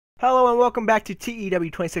Hello and welcome back to TEW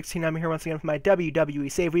 2016. I'm here once again with my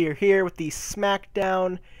WWE save. We are here with the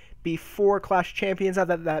SmackDown before Clash of Champions. Not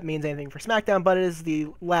that that means anything for SmackDown, but it is the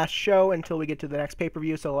last show until we get to the next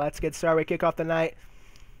pay-per-view. So let's get started. We kick off the night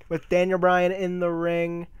with Daniel Bryan in the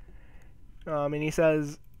ring. And he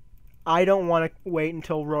says, I don't want to wait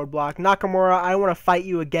until Roadblock. Nakamura, I want to fight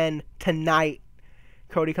you again tonight.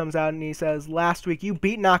 Cody comes out and he says, last week you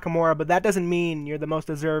beat Nakamura, but that doesn't mean you're the most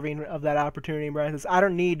deserving of that opportunity. And Bryan says, I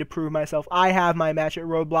don't need to prove myself. I have my match at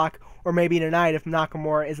Roadblock, or maybe tonight if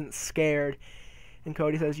Nakamura isn't scared. And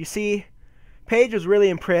Cody says, you see, Paige was really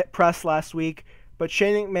impressed last week, but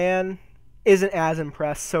Shane McMahon isn't as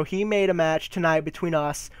impressed. So he made a match tonight between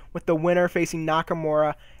us with the winner facing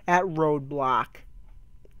Nakamura at Roadblock.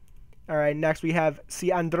 Alright, next we have Rey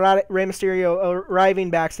Mysterio arriving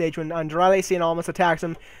backstage when Andrade Cien almost attacks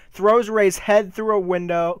him, throws Rey's head through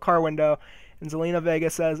a car window, and Zelina Vega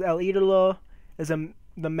says, El Idolo is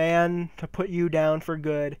the man to put you down for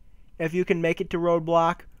good. If you can make it to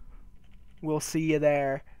Roadblock, we'll see you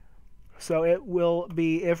there. So it will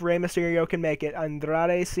be, if Rey Mysterio can make it,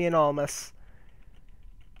 Andrade Cien Almas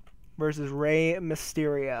versus Rey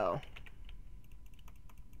Mysterio.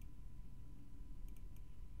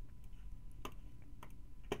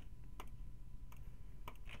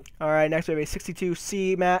 Alright, next we have a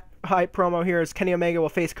 62C hype promo here as Kenny Omega will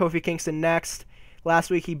face Kofi Kingston next.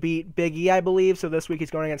 Last week he beat Big E, I believe, so this week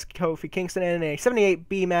he's going against Kofi Kingston in a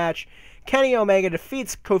 78B match. Kenny Omega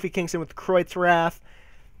defeats Kofi Kingston with Croyt's Wrath,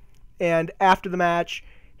 and after the match,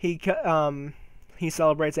 he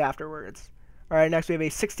celebrates afterwards. Alright, next we have a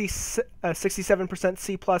 67%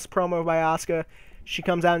 C+ promo by Asuka. She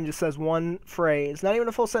comes out and just says one phrase, not even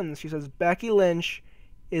a full sentence. She says, Becky Lynch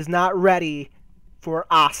is not ready for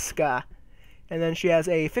Asuka. And then she has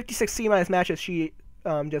a 56C- match as she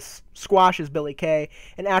just squashes Billie Kay.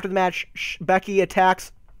 And after the match, Becky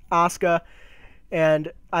attacks Asuka,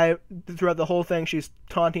 and throughout the whole thing she's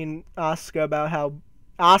taunting Asuka about how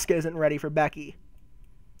Asuka isn't ready for Becky.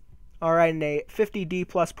 Alright, in a 50D+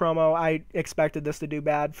 promo, I expected this to do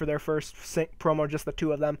bad for their first promo, just the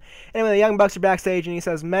two of them. Anyway, the Young Bucks are backstage, and he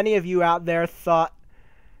says, many of you out there thought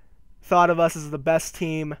of us as the best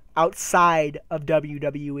team outside of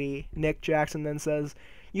WWE. Nick Jackson then says,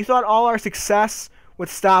 you thought all our success would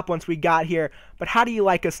stop once we got here, but how do you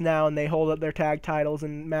like us now? And they hold up their tag titles,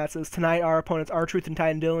 and Matt says, tonight our opponents are R-Truth and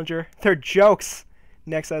Ty Dillinger. They're jokes,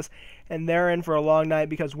 Nick says, and they're in for a long night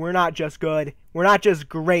because we're not just good, we're not just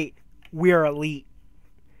great, we're elite.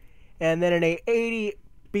 And then in a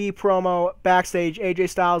 80B promo backstage, AJ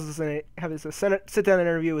Styles is going to have a sit-down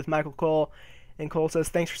interview with Michael Cole. And Cole says,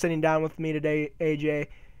 thanks for sitting down with me today, AJ.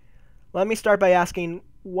 Let me start by asking,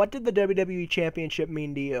 what did the WWE Championship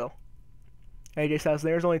mean to you? AJ says,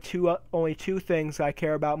 there's only two things I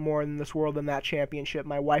care about more in this world than that championship,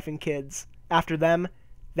 my wife and kids. After them,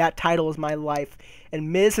 that title is my life.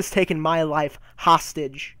 And Miz has taken my life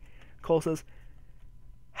hostage. Cole says,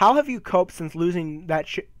 how have you coped since losing that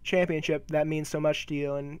championship that means so much to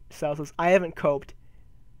you? And Styles says, I haven't coped.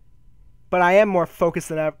 But I am more focused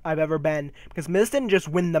than I've ever been, because Miz didn't just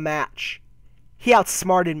win the match. He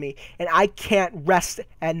outsmarted me, and I can't rest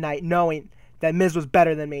at night knowing that Miz was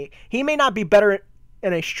better than me. He may not be better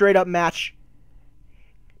in a straight-up match,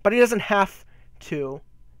 but he doesn't have to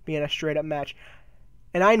be in a straight-up match.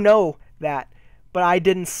 And I know that, but I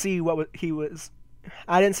didn't see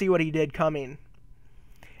I didn't see what he did coming.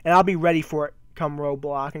 And I'll be ready for it come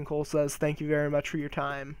Roadblock. And Cole says, thank you very much for your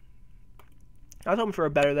time. I was hoping for a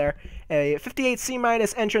better there. A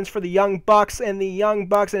 58C- entrance for the Young Bucks, and the Young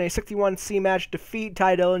Bucks in a 61C match defeat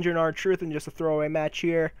Ty Dillinger and R-Truth in just a throwaway match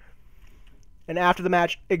here. And after the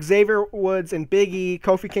match, Xavier Woods and Big E,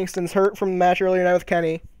 Kofi Kingston's hurt from the match earlier tonight with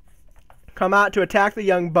Kenny, come out to attack the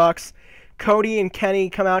Young Bucks. Cody and Kenny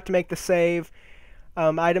come out to make the save.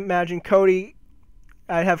 I'd imagine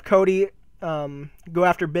I'd have Cody go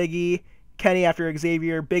after Big E, Kenny after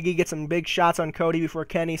Xavier. Big E gets some big shots on Cody before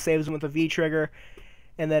Kenny saves him with a V-trigger.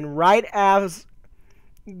 And then right as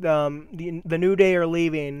the New Day are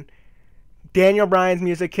leaving, Daniel Bryan's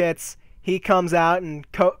music hits. He comes out, and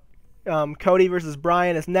Cody versus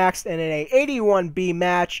Bryan is next. And in a 81B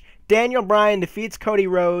match, Daniel Bryan defeats Cody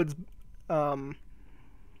Rhodes. And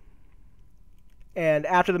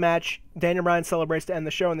after the match, Daniel Bryan celebrates to end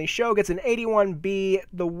the show. And the show gets an 81B,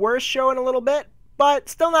 the worst show in a little bit, but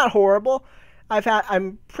still not horrible.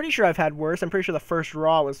 I'm pretty sure I've had worse. I'm pretty sure the first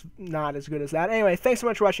Raw was not as good as that. Anyway, thanks so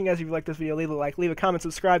much for watching, guys. If you liked this video, leave a like, leave a comment,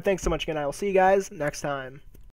 subscribe. Thanks so much again. I will see you guys next time.